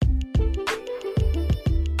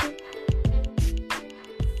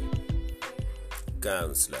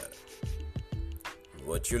Counselor.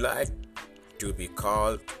 Would you like to be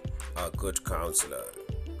called a good counselor?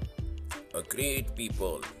 A great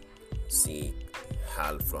people seek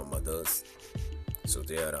help from others, so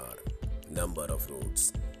there are number of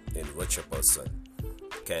routes in which a person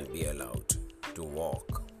can be allowed to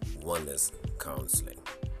walk. One is counseling.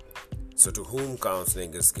 So to whom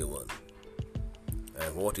counseling is given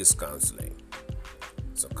and what is counseling?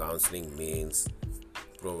 So counseling means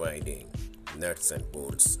providing nuts and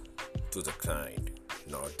bolts to the client,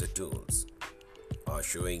 not the tools, or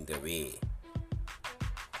showing the way,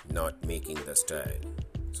 not making the style.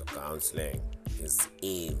 So counseling is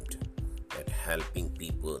aimed at helping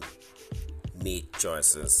people make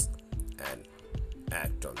choices and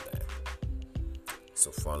act on them.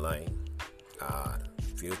 So following are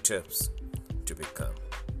few tips to become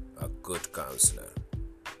a good counselor.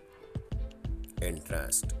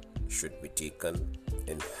 Interest should be taken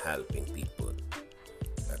in helping people.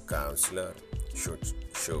 A counselor should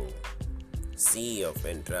show sea of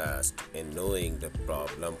interest in knowing the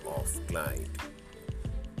problem of client.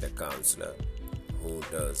 The counselor who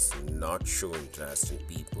does not show interest in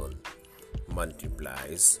people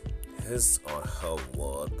multiplies his or her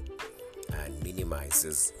work and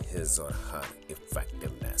minimizes his or her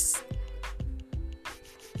effectiveness.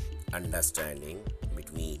 Understanding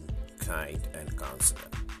between client and counselor.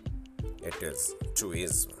 It is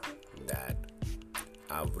truism that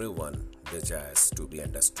everyone desires to be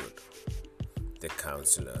understood. The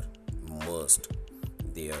counselor must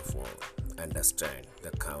therefore understand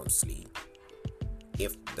the counselee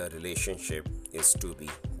if the relationship is to be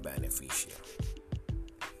beneficial.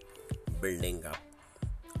 Building up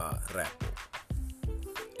a rapport.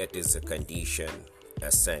 It is a condition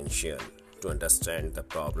essential to understand the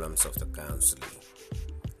problems of the counselee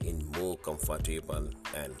in more comfortable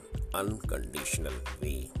and unconditional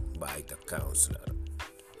way by the counselor.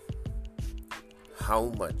 How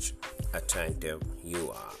much attentive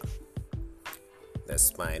you are. The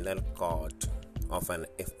spinal cord of an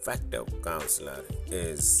effective counselor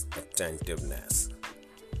is attentiveness.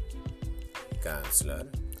 Counselor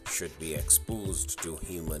should be exposed to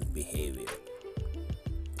human behavior.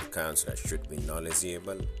 The counselor should be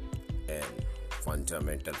knowledgeable in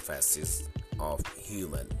fundamental facets of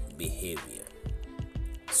human behavior.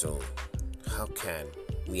 So, how can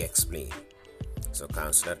we explain? So,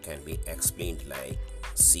 counselor can be explained like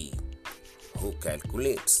C, who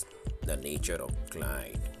calculates the nature of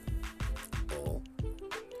client, or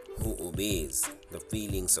who obeys the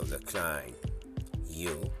feelings of the client,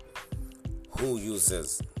 U, who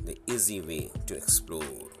uses the easy way to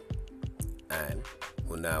explore, and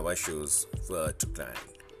who never shows fear to client,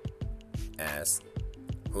 S,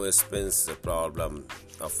 who spins the problem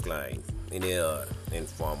of client in air in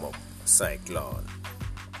form of cyclone,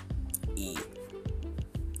 E,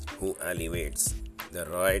 who elevates the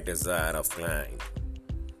right desire of client,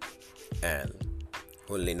 L,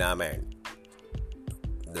 who liniment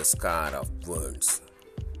the scar of wounds,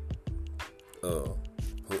 O,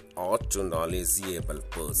 who ought to knowledgeable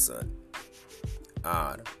person,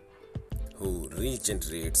 R, who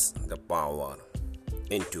regenerates the power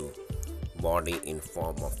into body in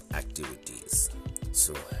form of activities.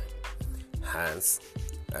 So hence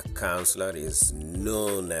a counselor is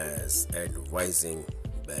known as advising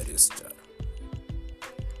barrister.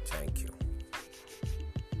 Thank you.